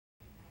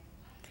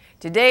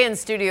Today in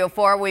Studio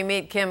 4, we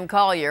meet Kim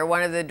Collier,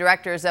 one of the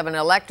directors of an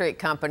electric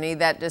company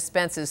that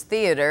dispenses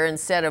theater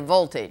instead of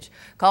voltage.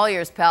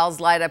 Collier's pals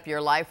light up your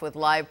life with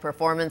live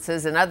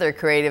performances and other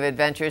creative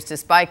adventures to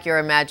spike your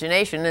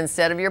imagination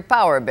instead of your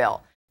power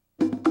bill.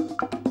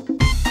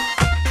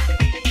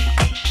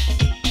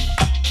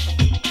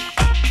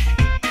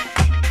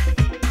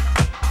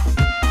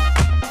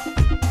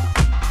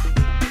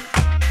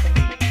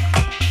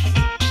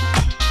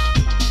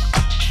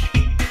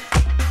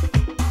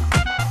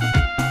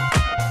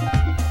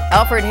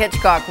 Alfred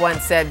Hitchcock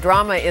once said,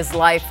 "Drama is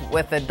life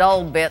with the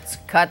dull bits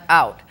cut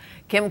out."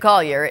 Kim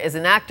Collier is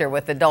an actor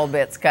with the dull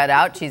bits cut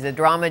out. She's a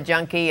drama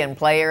junkie and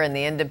player in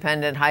the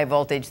independent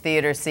high-voltage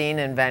theater scene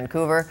in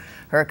Vancouver.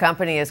 Her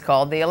company is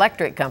called The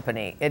Electric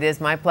Company. It is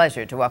my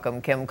pleasure to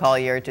welcome Kim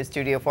Collier to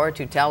Studio 4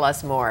 to tell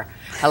us more.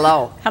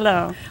 Hello.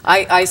 Hello.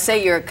 I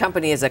say your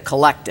company is a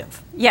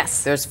collective.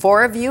 Yes. There's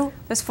 4 of you?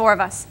 There's 4 of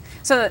us.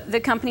 So the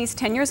company's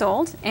 10 years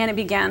old, and it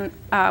began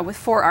with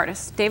 4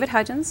 artists: David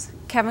Hudgens,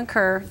 Kevin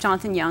Kerr,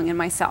 Jonathan Young, and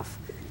myself.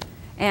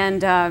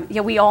 And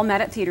yeah, we all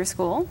met at theater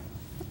school,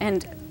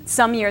 and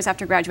some years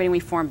after graduating,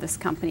 we formed this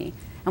company.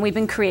 And we've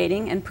been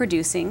creating and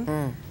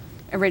producing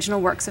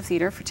original works of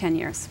theater for 10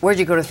 years. Where'd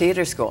you go to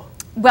theater school?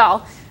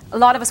 Well, a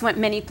lot of us went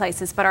many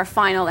places, but our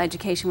final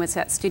education was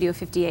at Studio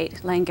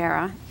 58,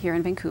 Langara, here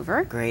in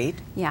Vancouver. Great.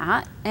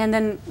 Yeah, and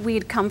then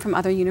we'd come from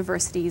other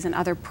universities and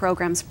other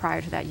programs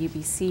prior to that,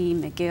 UBC,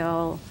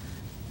 McGill,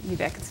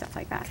 UVic, and stuff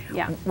like that.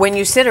 Yeah. When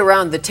you sit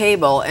around the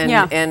table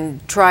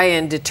and try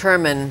and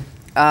determine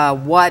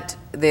what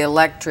the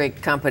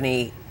electric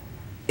company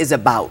is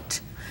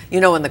about, you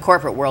know, in the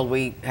corporate world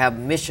we have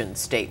mission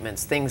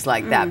statements, things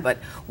like that, but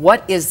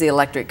what is the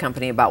electric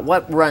company about?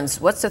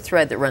 What's the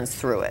thread that runs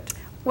through it?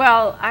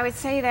 Well, I would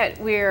say that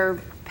we're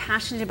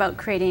passionate about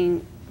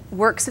creating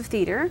works of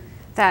theater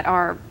that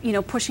are, you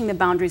know, pushing the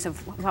boundaries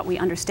of what we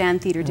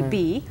understand theater to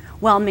be,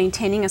 while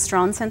maintaining a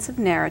strong sense of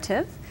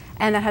narrative,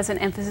 and that has an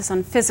emphasis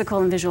on physical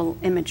and visual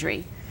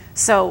imagery.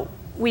 So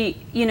we,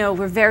 you know,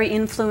 we're very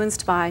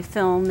influenced by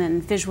film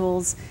and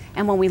visuals,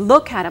 and when we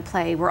look at a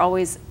play, we're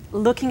always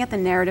looking at the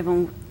narrative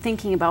and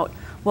thinking about,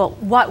 well,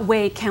 what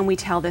way can we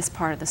tell this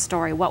part of the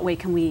story? What way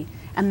can we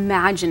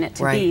imagine it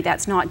to be?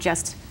 That's not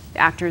just the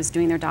actors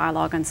doing their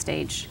dialogue on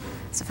stage,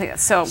 stuff like that.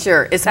 So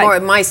sure, it's more.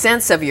 My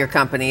sense of your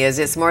company is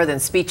it's more than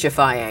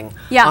speechifying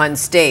on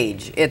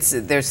stage.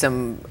 There's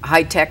some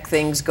high-tech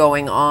things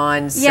going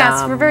on.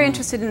 Yes, we're very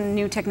interested in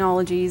new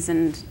technologies,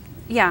 and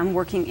yeah, I'm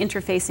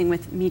interfacing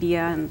with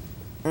media and.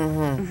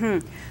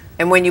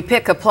 And when you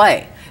pick a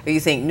play,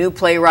 you think new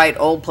playwright,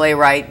 old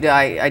playwright.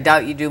 I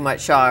doubt you do much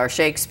Shaw or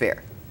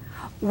Shakespeare.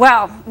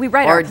 Well, we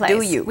write our plays.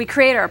 Or do you? We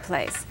create our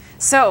plays.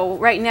 So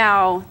right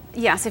now,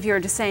 yes, if you were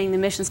just saying the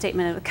mission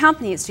statement of the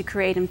company is to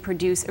create and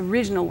produce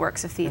original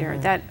works of theater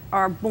that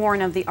are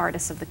born of the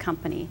artists of the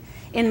company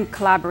in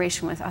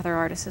collaboration with other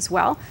artists as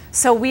well.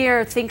 So we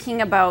are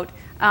thinking about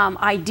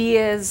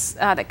ideas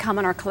that come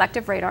on our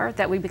collective radar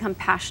that we become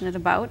passionate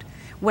about,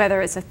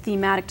 whether it's a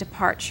thematic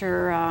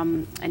departure,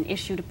 an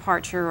issue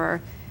departure,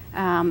 or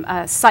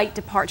a site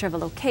departure of a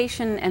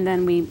location, and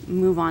then we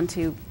move on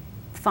to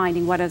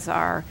finding what is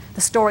the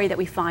story that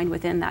we find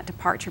within that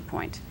departure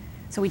point.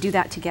 So we do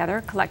that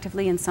together,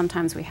 collectively, and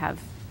sometimes we have...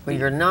 Well,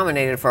 you're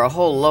nominated for a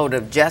whole load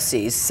of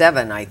Jessies,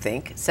 7, I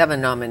think.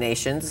 7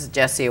 nominations,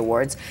 Jessie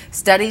Awards.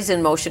 Studies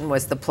in Motion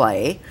was the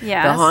play.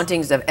 Yes. The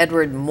Hauntings of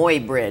Edward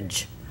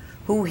Muybridge.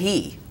 Who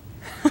he?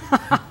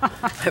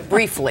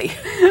 Briefly.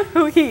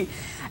 Who he?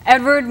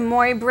 Edward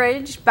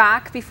Muybridge,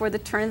 back before the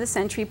turn of the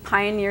century,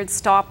 pioneered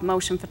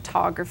stop-motion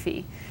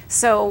photography.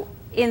 So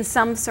in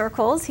some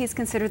circles, he's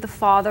considered the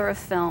father of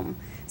film.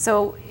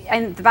 So,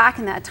 and back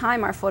in that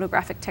time, our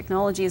photographic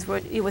technologies,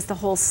 it was the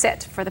whole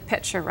sit for the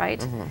picture,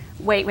 right?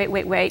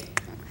 Wait.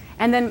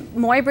 And then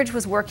Muybridge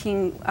was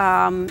working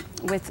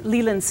with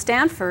Leland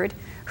Stanford,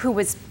 who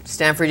was...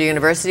 Stanford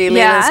University,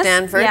 Leland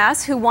Stanford?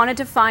 Yes, who wanted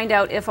to find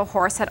out if a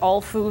horse had all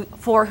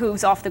 4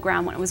 hooves off the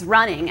ground when it was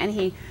running. And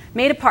he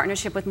made a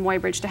partnership with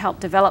Muybridge to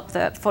help develop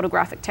the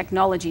photographic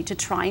technology to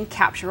try and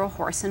capture a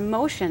horse in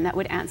motion that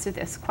would answer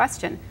this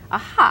question.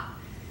 Aha!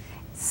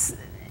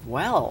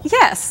 Well,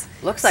 yes.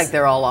 Looks like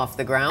they're all off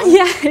the ground.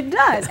 Yeah, it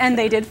does, and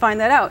they did find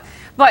that out.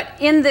 But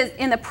in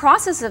the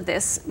process of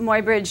this,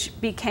 Muybridge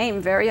became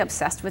very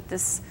obsessed with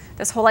this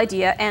whole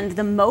idea and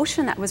the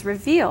motion that was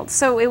revealed.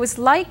 So it was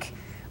like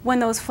when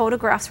those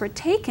photographs were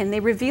taken, they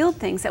revealed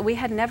things that we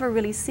had never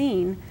really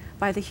seen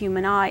by the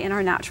human eye in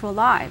our natural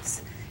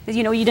lives.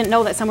 You know, you didn't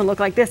know that someone looked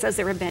like this as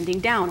they were bending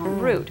down en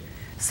route.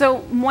 So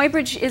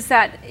Muybridge is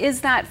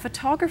that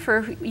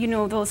photographer, you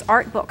know, those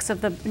art books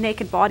of the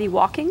naked body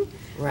walking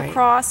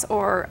across,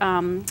 or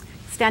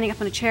standing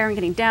up in a chair and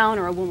getting down,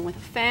 or a woman with a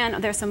fan.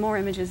 There's some more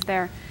images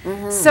there.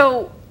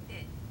 So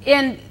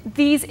in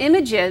these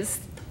images,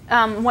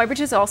 Muybridge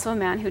is also a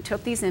man who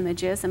took these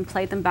images and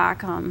played them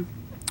back on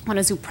a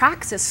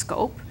zoopraxis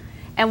scope.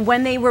 And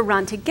when they were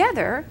run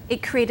together,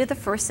 it created the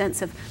first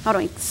sense of not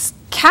only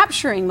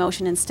capturing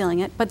motion and stilling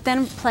it, but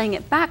then playing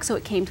it back so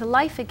it came to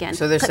life again.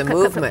 So there's some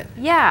movement.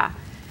 Yeah.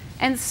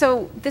 And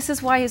so this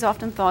is why he's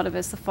often thought of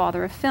as the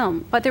father of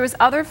film. But there was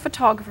other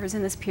photographers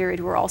in this period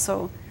who were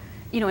also,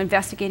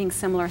 investigating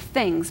similar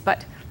things.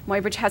 But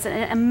Muybridge has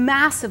a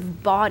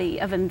massive body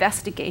of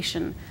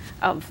investigation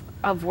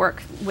of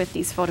work with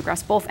these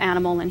photographs, both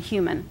animal and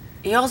human.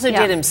 He also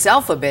did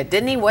himself a bit,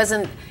 didn't he?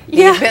 Wasn't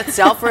he a bit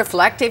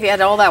self-reflective? He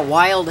had all that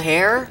wild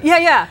hair.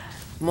 Yeah.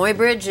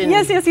 Muybridge. And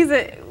Yes.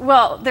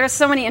 Well, there are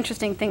so many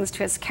interesting things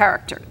to his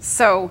character.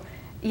 So,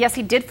 yes,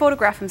 he did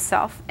photograph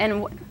himself,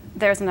 and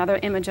there's another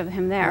image of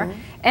him there.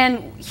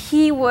 And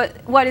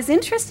what is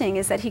interesting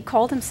is that he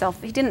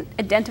didn't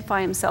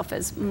identify himself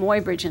as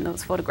Muybridge in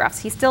those photographs.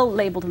 He still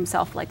labeled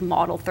himself like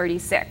Model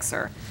 36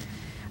 or.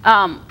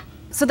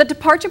 So the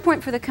departure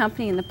point for the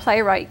company and the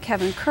playwright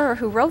Kevin Kerr,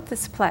 who wrote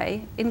this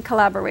play in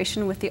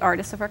collaboration with the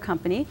artists of our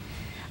company,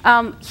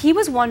 he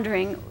was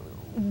wondering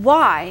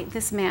why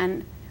this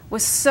man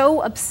was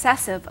so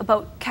obsessive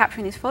about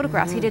capturing these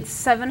photographs. He did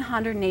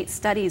 708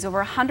 studies, over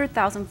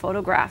 100,000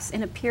 photographs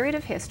in a period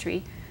of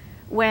history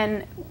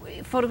when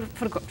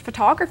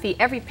photography,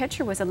 every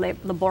picture was a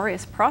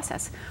laborious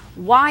process.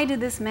 Why did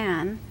this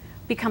man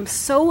become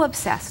so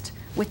obsessed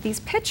with these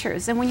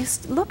pictures? And when you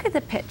look at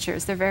the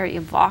pictures, they're very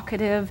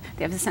evocative,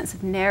 they have a sense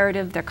of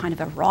narrative, they're kind of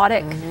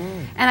erotic.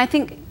 And I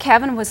think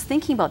Kevin was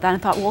thinking about that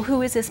and thought, well,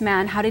 who is this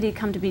man? How did he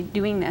come to be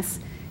doing this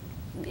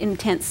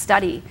intense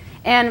study?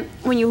 And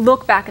when you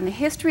look back in the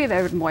history of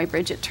Edward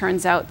Muybridge, it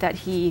turns out that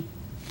he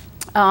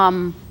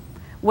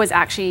was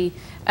actually,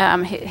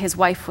 his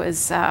wife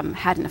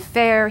had an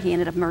affair, he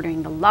ended up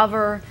murdering the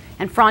lover,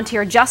 and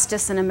frontier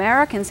justice in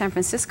America, in San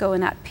Francisco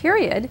in that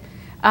period,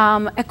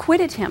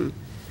 acquitted him.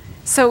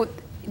 So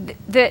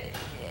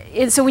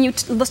so when you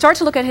start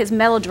to look at his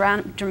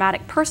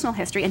melodramatic personal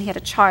history, and he had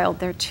a child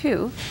there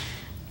too.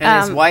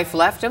 And his wife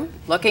left him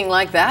looking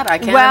like that? I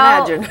can't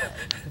imagine.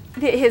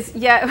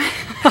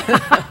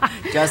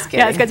 Just kidding.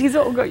 Yeah, because he's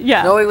so good.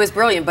 Yeah. No, he was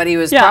brilliant, but he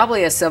was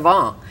probably a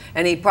savant,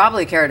 and he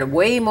probably cared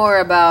way more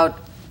about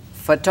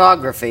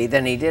photography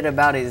than he did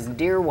about his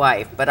dear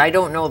wife, but I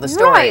don't know the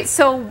story. Right,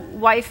 so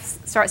wife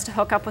starts to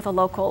hook up with a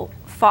local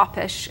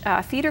foppish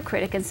theater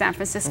critic in San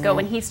Francisco,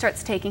 and he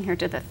starts taking her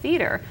to the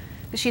theater.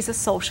 She's a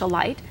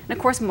socialite, and of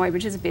course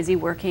Muybridge is busy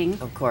working.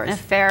 Of course. An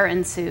affair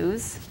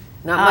ensues.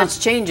 Not much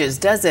changes,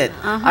 does it?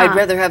 I'd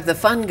rather have the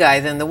fun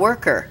guy than the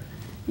worker.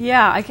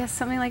 Yeah, I guess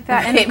something like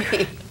that.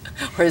 Maybe.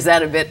 Or is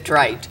that a bit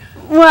trite?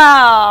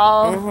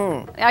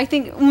 Well, I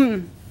think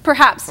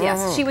perhaps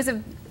yes. She was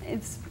an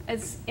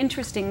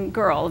interesting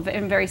girl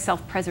and very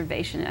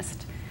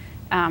self-preservationist.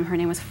 Her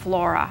name was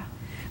Flora.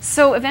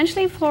 So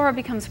eventually Flora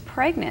becomes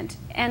pregnant,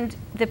 and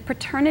the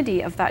paternity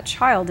of that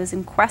child is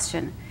in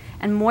question.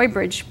 And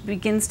Muybridge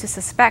begins to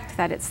suspect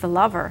that it's the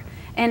lover.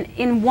 And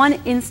in one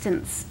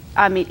instance,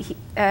 I mean,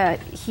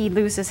 he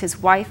loses his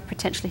wife,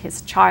 potentially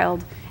his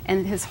child,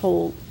 and his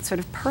whole sort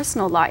of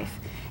personal life.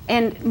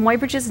 And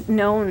Muybridge is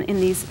known in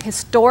these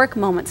historic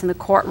moments in the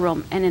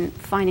courtroom and in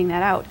finding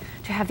that out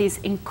to have these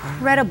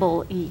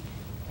incredibly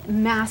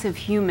massive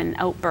human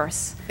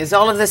outbursts. Is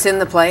all of this in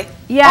the play?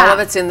 Yeah. All of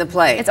it's in the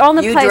play. It's all in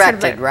the play. You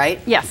directed, right?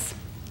 Yes.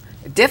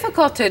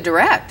 Difficult to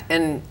direct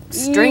and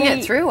string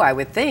it through, I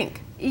would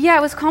think. Yeah,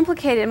 it was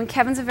complicated. I mean,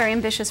 Kevin's a very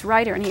ambitious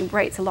writer, and he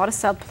writes a lot of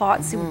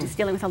subplots. He's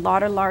dealing with a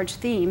lot of large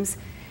themes,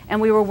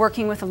 and we were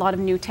working with a lot of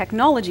new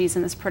technologies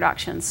in this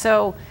production.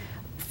 So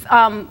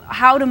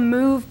how to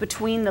move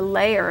between the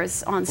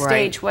layers on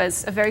stage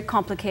was a very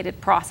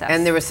complicated process.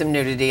 And there was some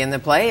nudity in the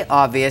play,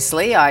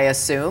 obviously, I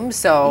assume,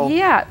 so...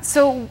 Yeah,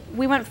 so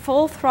we went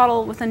full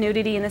throttle with the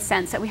nudity in the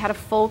sense that we had a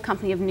full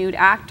company of nude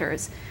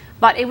actors.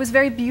 But it was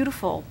very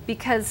beautiful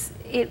because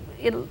it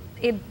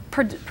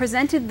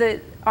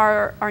presented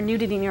our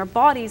nudity in our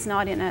bodies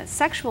not in a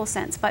sexual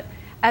sense, but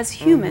as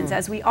humans,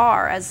 as we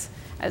are, as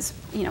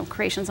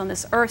creations on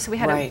this earth. So we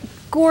had a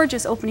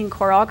gorgeous opening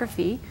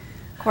choreography,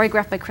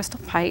 choreographed by Crystal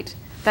Pite,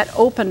 that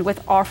opened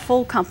with our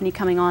full company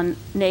coming on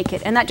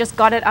naked, and that just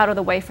got it out of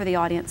the way for the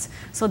audience.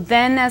 So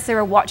then as they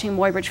were watching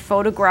Muybridge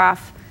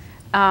photograph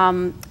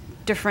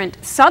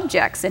different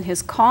subjects in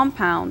his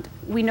compound,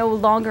 we no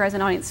longer as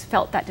an audience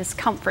felt that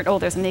discomfort, oh,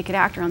 there's a naked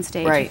actor on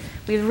stage. Right.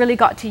 We really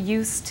got to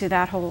used to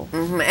that whole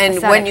And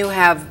aesthetic. when you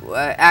have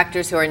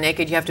actors who are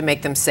naked, you have to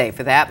make them safe.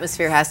 The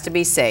atmosphere has to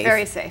be safe.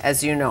 Very safe.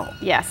 As you know.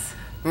 Yes,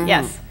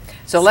 yes.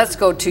 So let's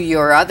go to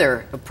your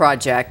other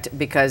project,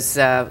 because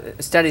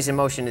Studies in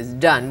Motion is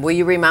done. Will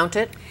you remount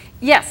it?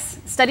 Yes,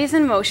 Studies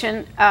in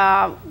Motion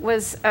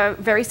was a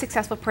very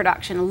successful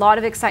production, a lot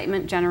of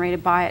excitement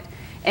generated by it,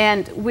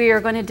 and we are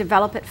going to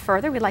develop it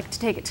further. We'd like to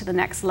take it to the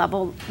next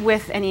level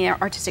with any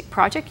artistic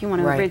project. You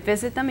want to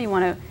revisit them, you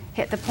want to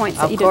hit the points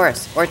that you did. Of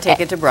course, or take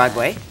it to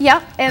Broadway.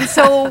 Yeah, and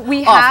so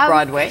we have...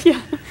 Off-Broadway.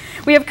 Yeah,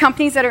 we have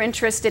companies that are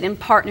interested in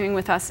partnering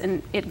with us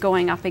and it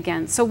going up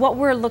again. So what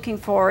we're looking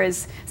for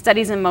is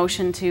Studies in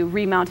Motion to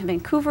remount in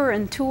Vancouver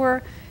and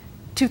tour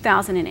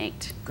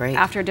 2008. Great.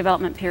 After a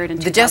development period in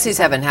 2007. The Jessies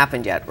haven't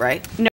happened yet, right? No.